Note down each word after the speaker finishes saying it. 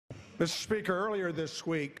Mr. Speaker, earlier this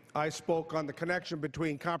week, I spoke on the connection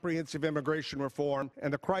between comprehensive immigration reform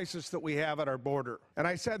and the crisis that we have at our border. And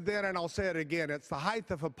I said then, and I'll say it again, it's the height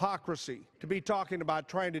of hypocrisy to be talking about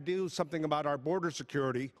trying to do something about our border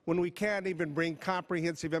security when we can't even bring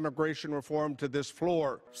comprehensive immigration reform to this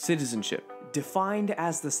floor. Citizenship, defined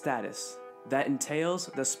as the status that entails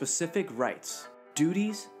the specific rights,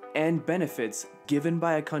 duties, and benefits given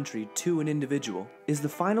by a country to an individual, is the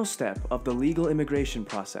final step of the legal immigration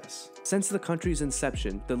process. Since the country's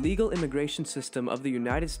inception, the legal immigration system of the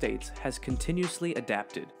United States has continuously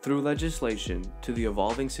adapted through legislation to the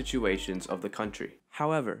evolving situations of the country.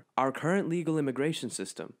 However, our current legal immigration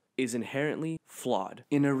system is inherently flawed.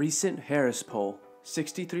 In a recent Harris poll,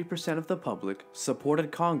 63% of the public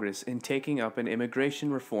supported Congress in taking up an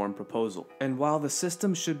immigration reform proposal. And while the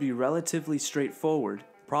system should be relatively straightforward,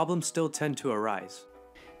 problems still tend to arise.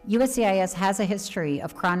 USCIS has a history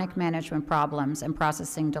of chronic management problems and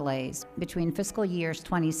processing delays. Between fiscal years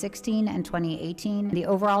 2016 and 2018, the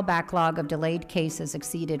overall backlog of delayed cases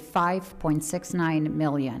exceeded 5.69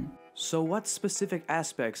 million. So what specific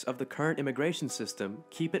aspects of the current immigration system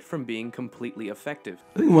keep it from being completely effective?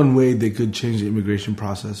 I think one way they could change the immigration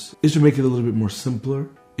process is to make it a little bit more simpler.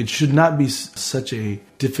 It should not be such a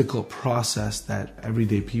difficult process that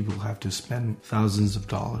everyday people have to spend thousands of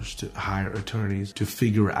dollars to hire attorneys to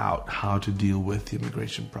figure out how to deal with the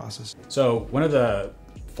immigration process. So one of the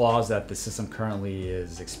flaws that the system currently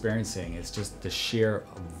is experiencing is just the sheer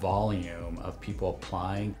volume of people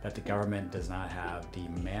applying that the government does not have the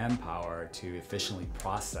manpower to efficiently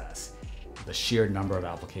process the sheer number of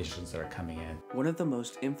applications that are coming in. One of the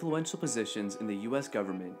most influential positions in the U.S.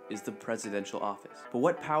 government is the presidential office. But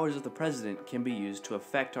what powers of the president can be used to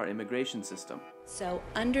affect our immigration system? So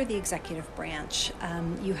under the executive branch,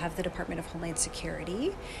 you have the Department of Homeland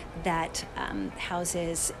Security that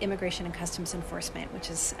houses Immigration and Customs Enforcement, which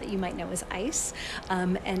is, you might know as ICE,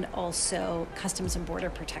 and also Customs and Border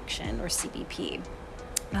Protection, or CBP.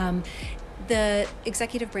 The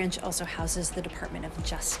executive branch also houses the Department of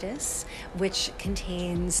Justice, which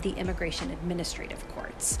contains the Immigration Administrative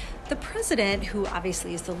Courts. The president, who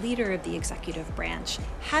obviously is the leader of the executive branch,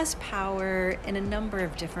 has power in a number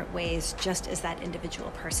of different ways, just as that individual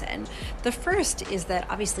person. The first is that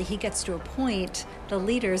obviously he gets to appoint the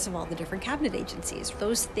leaders of all the different cabinet agencies.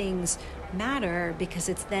 Those things matter because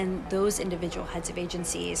it's then those individual heads of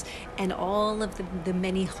agencies and all of the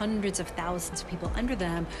many hundreds of thousands of people under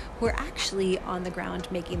them who are actually on the ground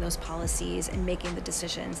making those policies and making the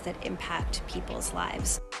decisions that impact people's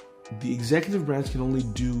lives. The executive branch can only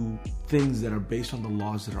do things that are based on the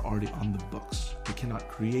laws that are already on the books. They cannot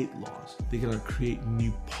create laws. They cannot create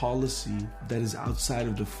new policy that is outside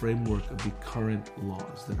of the framework of the current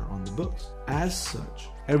laws that are on the books. As such,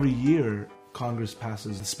 every year, Congress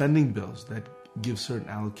passes spending bills that give certain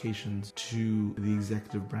allocations to the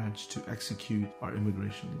executive branch to execute our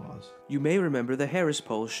immigration laws. You may remember the Harris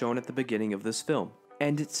poll shown at the beginning of this film.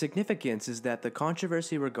 And its significance is that the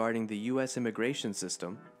controversy regarding the U.S. immigration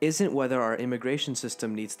system isn't whether our immigration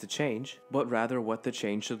system needs to change, but rather what the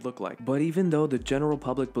change should look like. But even though the general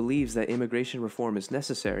public believes that immigration reform is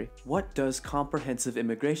necessary, what does comprehensive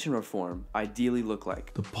immigration reform ideally look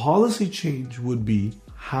like? The policy change would be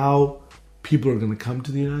how people are going to come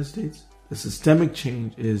to the United States. The systemic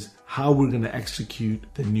change is how we're going to execute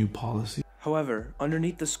the new policy. However,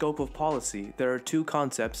 underneath the scope of policy, there are two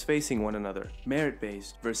concepts facing one another: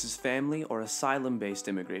 merit-based versus family or asylum-based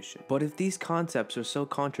immigration. But if these concepts are so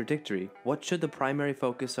contradictory, what should the primary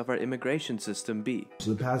focus of our immigration system be? For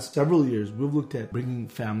the past several years, we've looked at bringing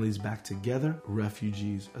families back together,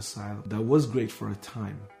 refugees, asylum. That was great for a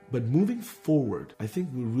time. But moving forward, I think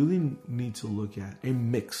we really need to look at a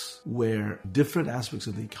mix where different aspects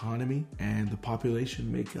of the economy and the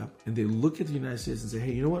population makeup, and they look at the United States and say,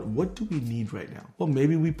 hey, you know what do we need right now? Well,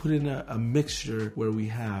 maybe we put in a mixture where we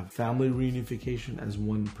have family reunification as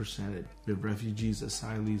one percentage. We have refugees,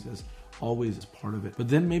 asylees as always as part of it. But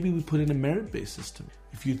then maybe we put in a merit-based system.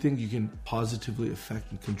 If you think you can positively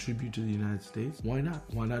affect and contribute to the United States, why not?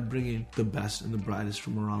 Why not bring in the best and the brightest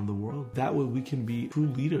from around the world? That way we can be true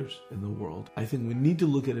leaders in the world. I think we need to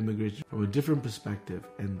look at immigration from a different perspective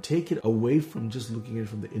and take it away from just looking at it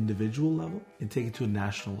from the individual level and take it to a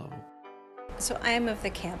national level. So I am of the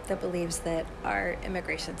camp that believes that our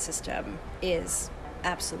immigration system is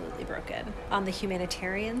absolutely broken. On the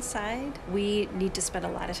humanitarian side, we need to spend a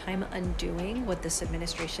lot of time undoing what this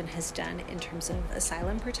administration has done in terms of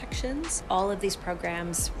asylum protections. All of these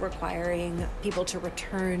programs requiring people to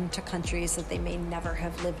return to countries that they may never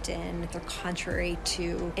have lived in. They're contrary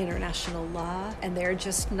to international law, and they're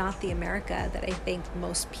just not the America that I think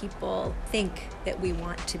most people think that we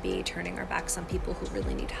want to be, turning our backs on people who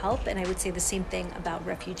really need help. And I would say the same thing about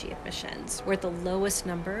refugee admissions. We're at the lowest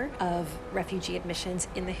number of refugee admissions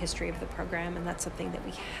in the history of the program, and that's something that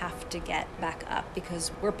we have to get back up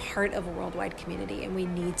because we're part of a worldwide community and we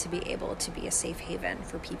need to be able to be a safe haven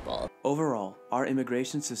for people. Overall, our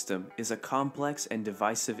immigration system is a complex and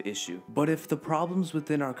divisive issue. But if the problems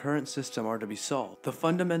within our current system are to be solved, the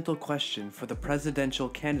fundamental question for the presidential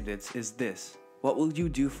candidates is this: what will you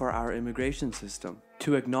do for our immigration system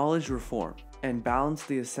to acknowledge reform and balance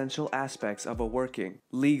the essential aspects of a working,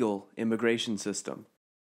 legal immigration system?